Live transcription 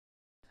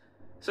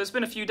So it's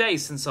been a few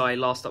days since I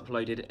last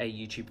uploaded a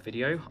YouTube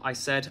video. I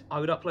said I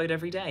would upload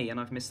every day and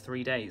I've missed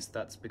 3 days.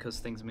 That's because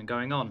things have been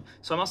going on.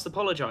 So I must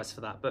apologise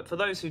for that. But for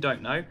those who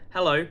don't know,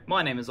 hello,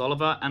 my name is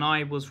Oliver and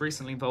I was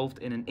recently involved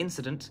in an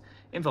incident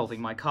involving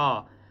my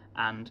car.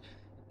 And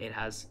it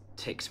has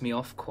ticked me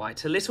off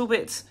quite a little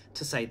bit,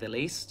 to say the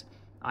least.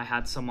 I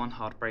had someone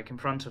hard brake in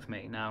front of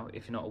me. Now,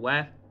 if you're not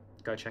aware,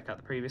 go check out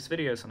the previous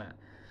videos on it.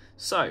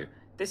 So,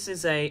 this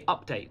is a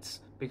update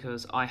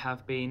because I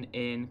have been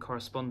in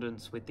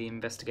correspondence with the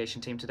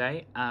investigation team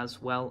today,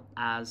 as well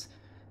as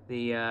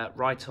the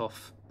writing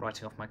off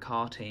my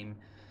car team.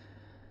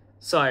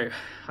 So,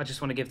 I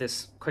just want to give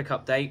this quick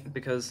update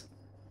because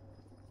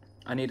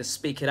I need to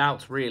speak it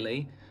out,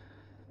 really.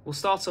 We'll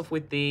start off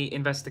with the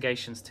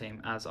investigations team,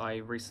 as I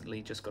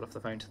recently just got off the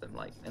phone to them,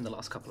 like, in the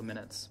last couple of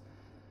minutes.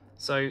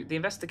 So, the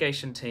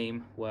investigation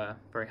team were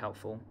very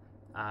helpful.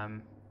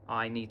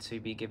 I need to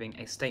be giving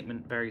a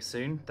statement very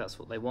soon. That's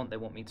what they want. They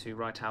want me to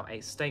write out a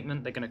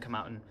statement. They're going to come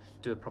out and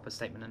do a proper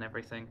statement and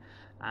everything.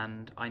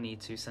 And I need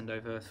to send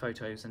over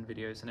photos and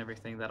videos and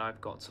everything that I've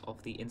got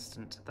of the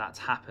incident that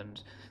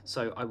happened.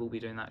 So I will be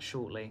doing that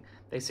shortly.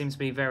 They seem to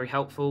be very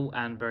helpful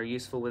and very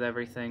useful with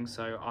everything.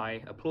 So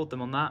I applaud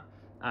them on that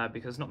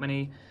because not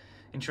many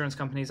insurance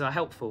companies are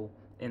helpful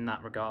in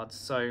that regard.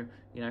 So,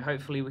 you know,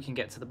 hopefully we can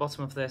get to the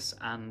bottom of this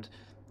and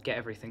get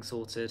everything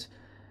sorted.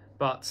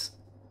 But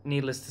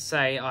needless to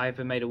say, I've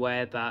been made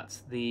aware that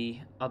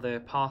the other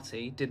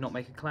party did not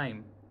make a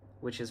claim,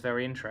 which is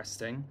very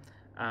interesting.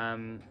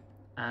 And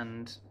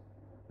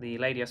the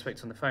lady I spoke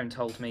to on the phone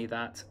told me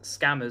that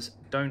scammers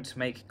don't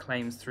make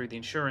claims through the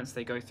insurance.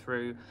 They go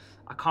through,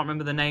 I can't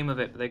remember the name of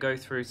it, but they go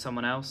through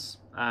someone else.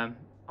 I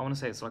want to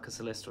say it's like a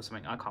solicitor or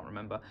something, I can't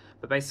remember.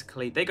 But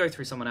basically, they go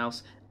through someone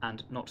else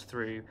and not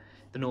through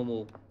the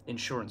normal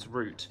insurance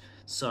route.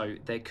 So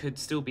there could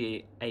still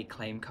be a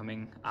claim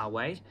coming our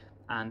way.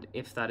 And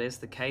if that is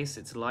the case,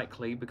 it's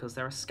likely because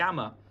they're a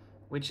scammer,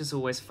 which is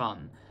always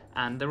fun.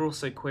 And they're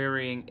also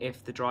querying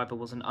if the driver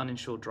was an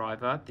uninsured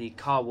driver. The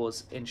car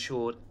was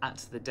insured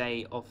at the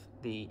day of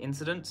the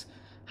incident.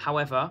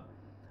 However,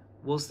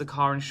 was the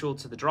car insured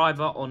to the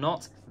driver or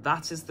not?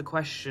 That is the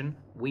question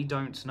we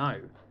don't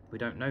know. We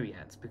don't know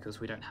yet because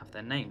we don't have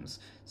their names.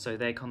 So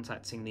they're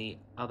contacting the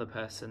other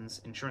person's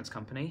insurance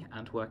company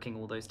and working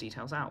all those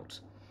details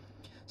out.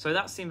 So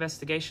that's the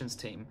investigations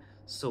team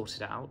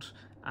sorted out.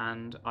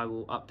 And I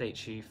will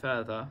update you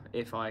further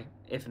if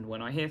and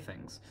when I hear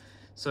things.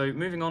 So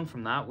moving on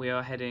from that, we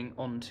are heading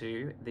on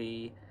to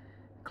the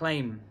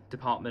claim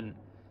department,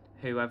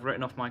 who have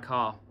written off my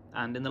car.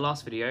 And in the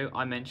last video,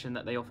 I mentioned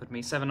that they offered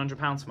me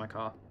 £700 for my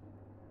car.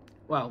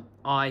 Well,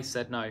 I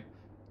said no,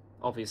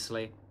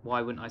 obviously.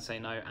 Why wouldn't I say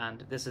no?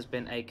 And this has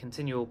been a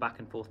continual back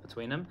and forth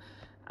between them.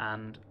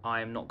 And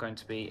I am not going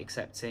to be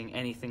accepting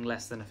anything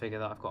less than a figure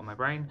that I've got in my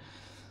brain.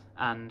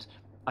 And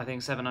I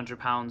think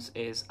 £700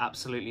 is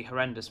absolutely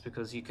horrendous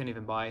because you couldn't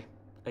even buy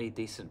a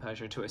decent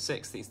Peugeot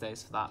 206 these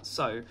days for that.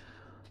 So,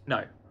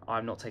 no,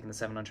 I'm not taking the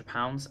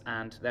 £700,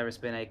 and there has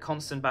been a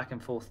constant back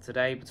and forth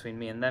today between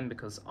me and them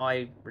because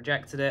I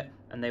rejected it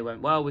and they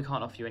went, well, we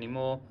can't offer you any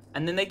more.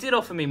 And then they did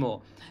offer me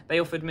more. They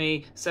offered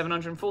me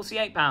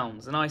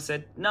 £748 and I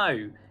said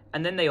no.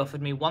 And then they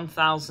offered me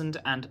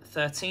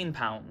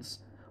 £1,013,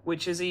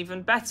 which is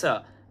even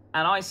better.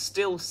 And I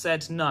still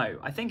said no.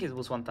 I think it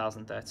was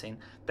 1,013.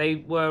 They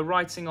were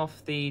writing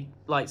off the,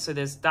 like, so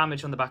there's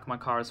damage on the back of my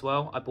car as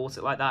well. I bought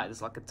it like that.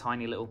 There's like a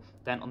tiny little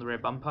dent on the rear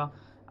bumper,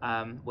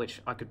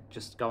 which I could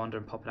just go under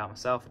and pop it out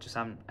myself. I just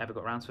haven't ever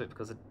got around to it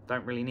because I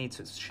don't really need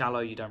to. It's shallow,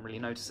 you don't really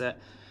notice it.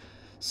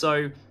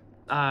 So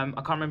I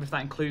can't remember if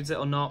that includes it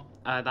or not,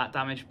 that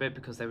damage bit,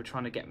 because they were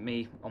trying to get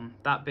me on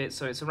that bit.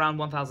 So it's around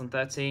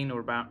 1,013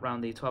 or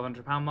around the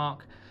 £1,200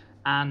 mark.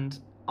 And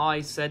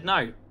I said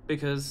no,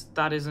 because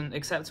that isn't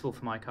acceptable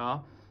for my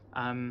car,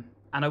 and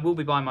I will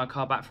be buying my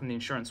car back from the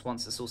insurance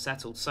once it's all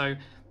settled. So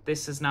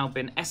this has now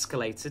been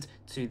escalated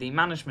to the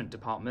management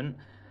department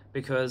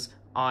because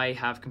I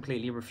have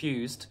completely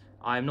refused.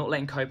 I am not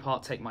letting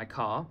Copart take my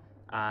car,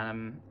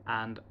 and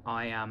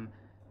I am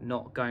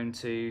not going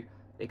to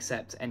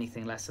accept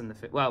anything less than the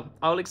figure. Well,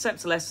 I'll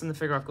accept less than the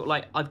figure I've got.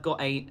 Like, I've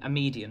got a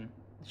median,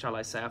 shall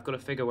I say. I've got a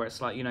figure where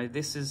it's like, you know,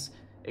 this is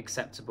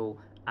acceptable,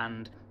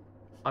 and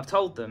I've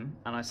told them,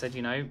 and I said,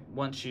 you know,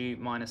 once you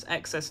minus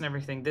excess and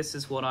everything, this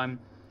is what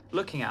I'm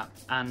looking at.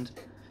 And,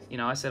 you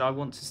know, I said I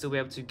want to still be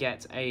able to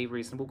get a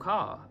reasonable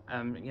car.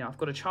 You know, I've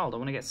got a child. I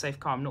want to get a safe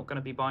car. I'm not going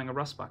to be buying a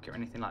rust bucket or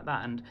anything like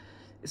that. And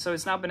so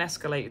it's now been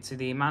escalated to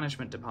the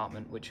management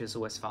department, which is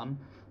always fun.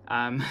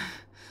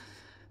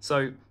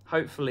 So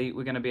hopefully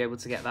we're going to be able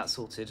to get that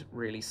sorted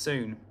really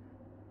soon.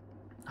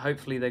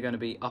 Hopefully they're going to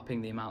be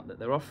upping the amount that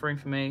they're offering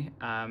for me,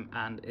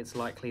 and it's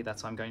likely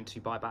that I'm going to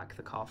buy back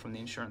the car from the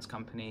insurance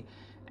company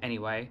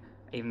anyway,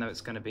 even though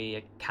it's going to be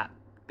a Cat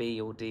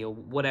B or D or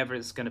whatever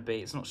it's going to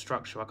be. It's not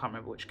structural, I can't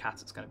remember which Cat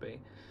it's going to be.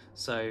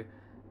 So,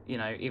 you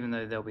know, even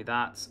though there'll be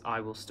that,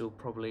 I will still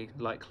probably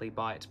likely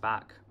buy it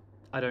back.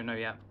 I don't know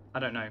yet. I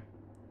don't know.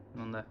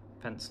 I'm on the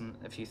fence on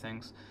a few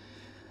things.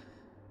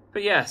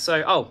 But yeah,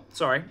 so, oh,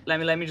 sorry, let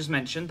me just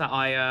mention that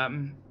I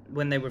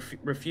when they were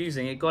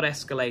refusing, it got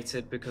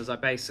escalated because I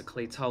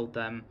basically told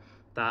them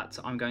that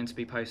I'm going to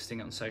be posting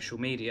it on social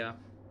media.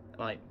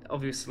 Like,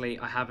 obviously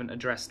I haven't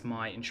addressed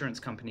my insurance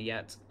company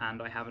yet,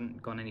 and I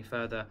haven't gone any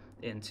further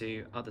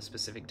into other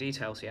specific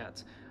details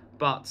yet,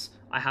 but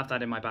I have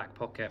that in my back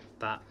pocket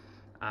that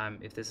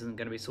if this isn't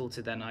going to be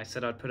sorted, then I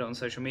said I'd put it on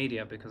social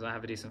media because I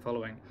have a decent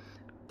following.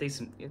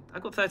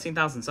 I've got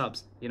 13,000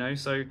 subs, you know,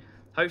 so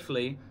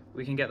hopefully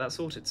we can get that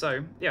sorted.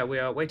 So yeah, we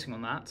are waiting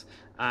on that.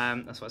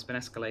 That's why it's been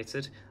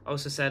escalated. I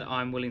also said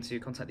I'm willing to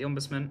contact the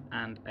Ombudsman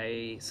and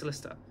a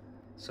solicitor.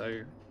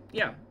 So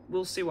yeah,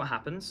 we'll see what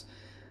happens.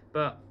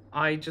 But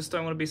I just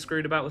don't want to be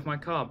screwed about with my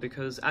car,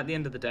 because at the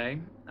end of the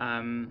day,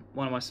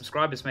 one of my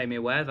subscribers made me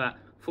aware that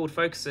Ford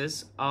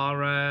Focuses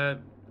are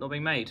not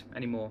being made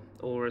anymore,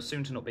 or are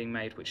soon to not being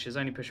made, which is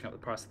only pushing up the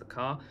price of the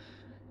car.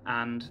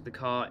 And the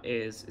car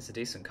is a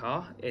decent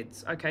car.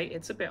 It's okay,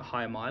 it's a bit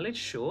higher mileage,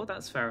 sure,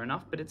 that's fair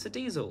enough, but it's a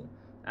diesel,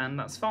 and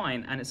that's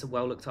fine, and it's a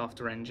well looked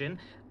after engine,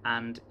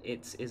 and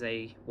it is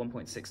a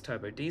 1.6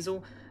 turbo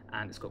diesel,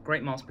 and it's got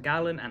great miles per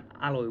gallon and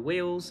alloy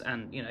wheels,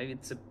 and you know,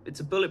 it's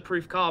a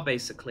bulletproof car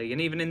basically.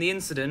 And even in the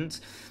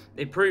incident,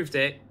 it proved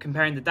it,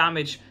 comparing the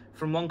damage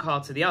from one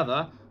car to the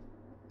other.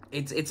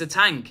 It's a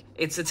tank.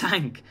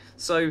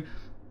 So,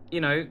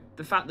 you know,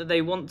 the fact that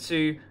they want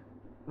to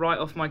write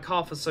off my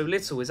car for so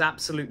little is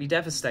absolutely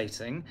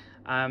devastating.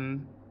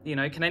 You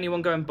know, can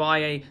anyone go and buy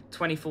a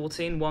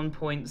 2014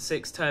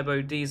 1.6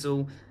 turbo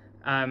diesel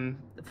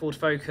Ford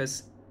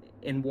Focus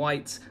in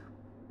white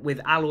with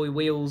alloy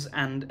wheels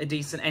and a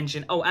decent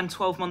engine? Oh, and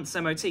 12 months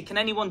MOT. Can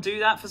anyone do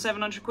that for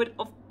 700 quid?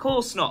 Of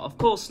course not, of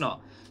course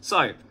not.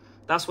 So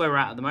that's where we're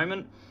at the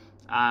moment.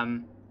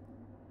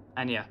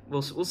 And yeah,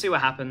 we'll see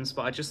what happens,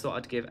 but I just thought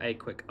I'd give a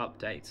quick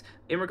update.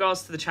 In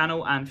regards to the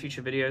channel and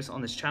future videos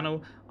on this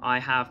channel, I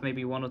have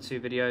maybe 1 or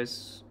 2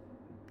 videos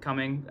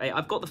coming.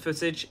 I've got the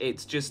footage,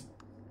 it's just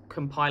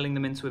compiling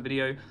them into a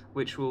video,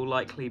 which will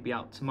likely be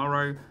out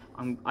tomorrow.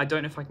 I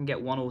don't know if I can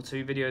get 1 or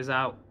 2 videos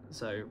out,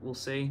 so we'll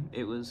see.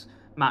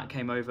 Matt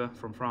came over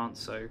from France,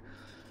 so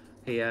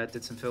he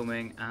did some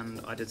filming,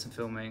 and I did some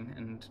filming,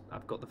 and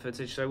I've got the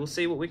footage, so we'll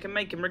see what we can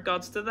make in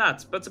regards to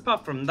that. But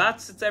apart from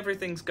that,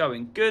 everything's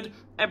going good,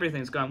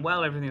 everything's going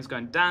well, everything's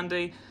going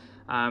dandy.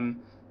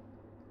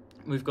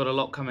 We've got a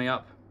lot coming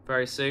up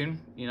very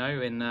soon, you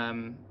know,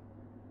 in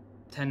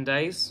 10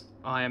 days.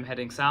 I am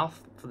heading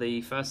south for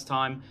the first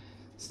time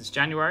since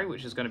January,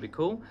 which is going to be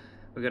cool.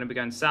 We're going to be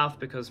going south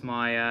because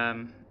my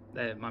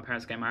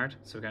parents get married,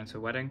 so we're going to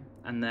a wedding,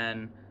 and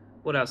then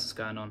what else is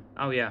going on?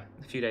 Oh yeah,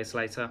 a few days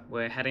later,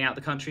 we're heading out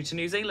the country to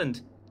New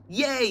Zealand.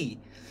 Yay!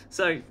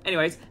 So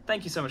anyways,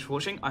 thank you so much for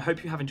watching. I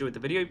hope you have enjoyed the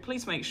video.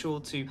 Please make sure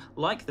to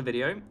like the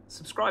video,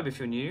 subscribe if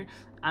you're new,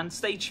 and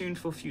stay tuned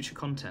for future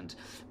content.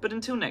 But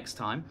until next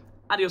time,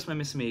 adios my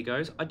mis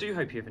amigos. I do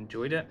hope you've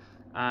enjoyed it.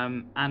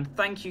 And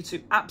thank you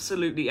to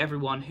absolutely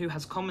everyone who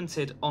has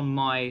commented on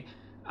my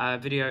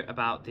video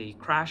about the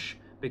crash,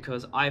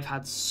 because I've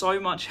had so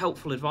much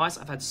helpful advice.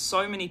 I've had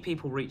so many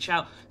people reach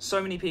out,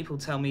 so many people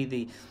tell me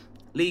the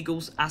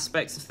legal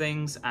aspects of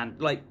things, and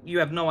like, you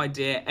have no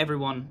idea.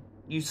 Everyone,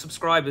 you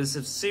subscribers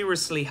have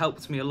seriously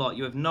helped me a lot.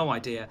 You have no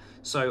idea.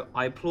 So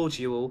I applaud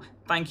you all.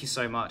 Thank you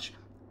so much.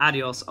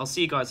 Adios. I'll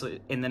see you guys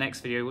in the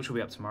next video, which will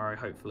be up tomorrow,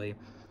 hopefully.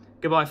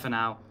 Goodbye for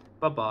now.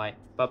 Bye-bye.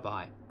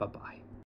 Bye-bye. Bye-bye.